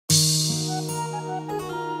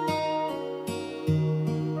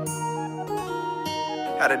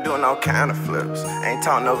Had her doing all kind of flips. Ain't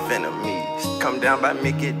talking no Vietnamese. Come down by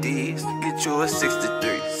Mickey D's. Get you a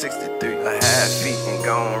 63. A half feet and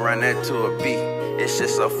go and run that to a beat. It's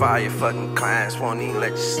just so fire, your fucking clients won't even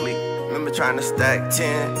let you sleep. Remember trying to stack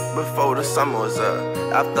 10 before the summer was up.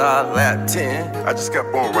 After I lapped 10, I just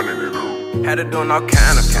kept on running it up. Had her doing all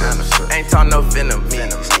kind of flips. Ain't talking no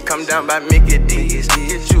Vietnamese. Come down by Mickey D's.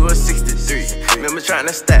 Get you a 63. Remember trying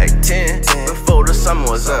to stack 10 before the summer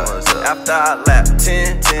was up. After I lapped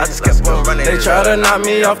 10, I just kept on running. They try to knock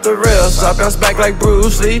me off the rails, so I bounce back like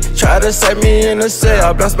Bruce Lee. Try to set me in a cell,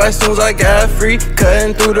 I bounce back soon as I got free.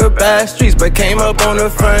 Cutting through the back streets, but came up on the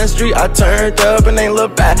front street. I turned up and ain't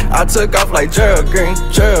looked back. I took off like Gerald.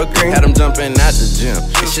 Had them jumping at the gym.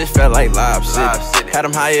 This shit felt like Lob City. Had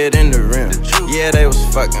them higher than the rim. Yeah, they was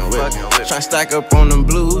fucking with me. Tryna stack up on them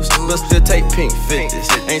blues, but still take pink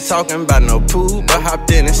 50s. Ain't talking about no pool, but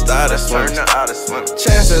hopped in and started swimming.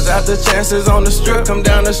 Chances after chances on the strip. Come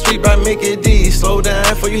down the street by Mickey D. Slow down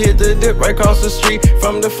before you hit the dip. Right across the street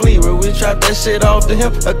from the flea where we trap that shit off the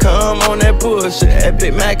hip. I come on that bullshit. That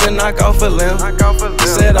Big Mac and knock off a limb.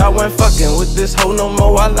 Said I wasn't fucking with this hoe no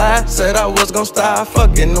more. I lied. Said I was gon' start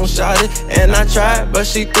fucking on shawty, and I tried, but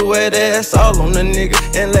she threw that ass all on the nigga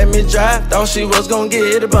and let me drive. Thought she was gon'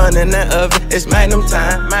 get a bun in that oven. It's magnum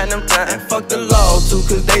time. And fuck the law too,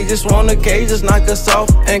 cause they just wanna cage us, knock us off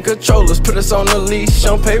and control us, put us on the leash.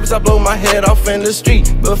 On papers, I blow my head off in the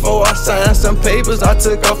street. Before I signed some papers, I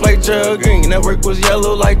took off like Gerald. That work was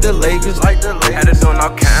yellow like the Lakers. Had her doing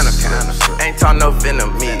all kind of flips. Ain't talking no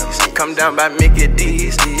Vietnamese. Come down by Mickey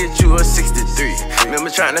D's. Get you a 63. Remember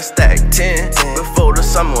trying to stack 10 before the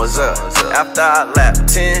summer was up. After I lapped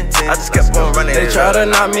 10, I just kept on running. They try to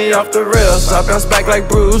knock me off the rails, so I bounce back like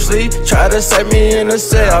Bruce Lee. Try to set me in a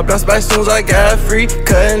cell, I bounce back soon as I got free.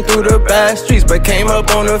 Cutting through the back streets, but came up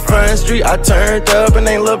on the front street. I turned up and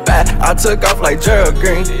ain't looked back. I took off like Gerald.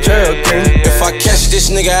 If I catch this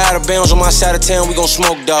nigga out of bounds on my side of town, we gon'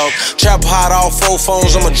 smoke, dog. Trap hot, all 4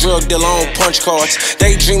 phones, I'm a drug dealer on punch cards.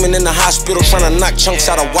 Daydreaming in the hospital, trying to knock chunks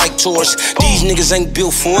out of white toys. These niggas ain't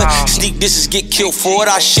built for it. Sneak disses get killed for it.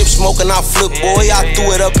 I ship smoke and I flip, boy. I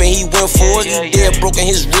threw it up and he went for it. He dead broken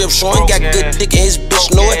his ribs showing. Got good dick and his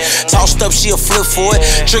bitch know it. Tossed up, she a flip for it.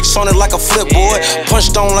 Tricks on it like a flip boy.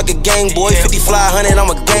 Punched on like a gang boy. 50 fly 100, I'm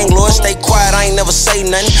a gang lord. Stay quiet, I ain't never say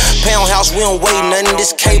nothing. Pound house, we don't weigh nothing.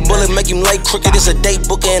 This K bullet make him lay crooked. It's a date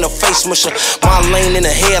booker and a face musher. My lane in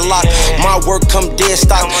a headlock. My work come dead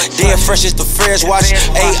stock. Dead fresh as the fairs watch.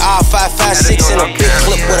 AR 556 in a big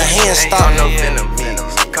clip with a hand stop.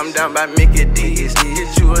 Come down by Mickey D's.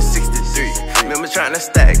 Get you a 63. Remember trying to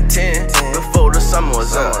stack 10 before the summer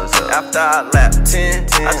was up. After I lapped 10,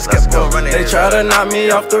 I just kept on running. They try to knock me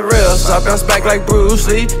off the rails, so I bounce back like Bruce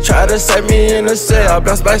Lee. Try to set me in a cell, I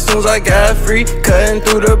bounce back soon as I got free. Cutting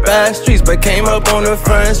through the back streets, but came up on the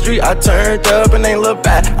front street. I turned up and ain't looked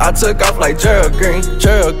back. I took off like Gerald.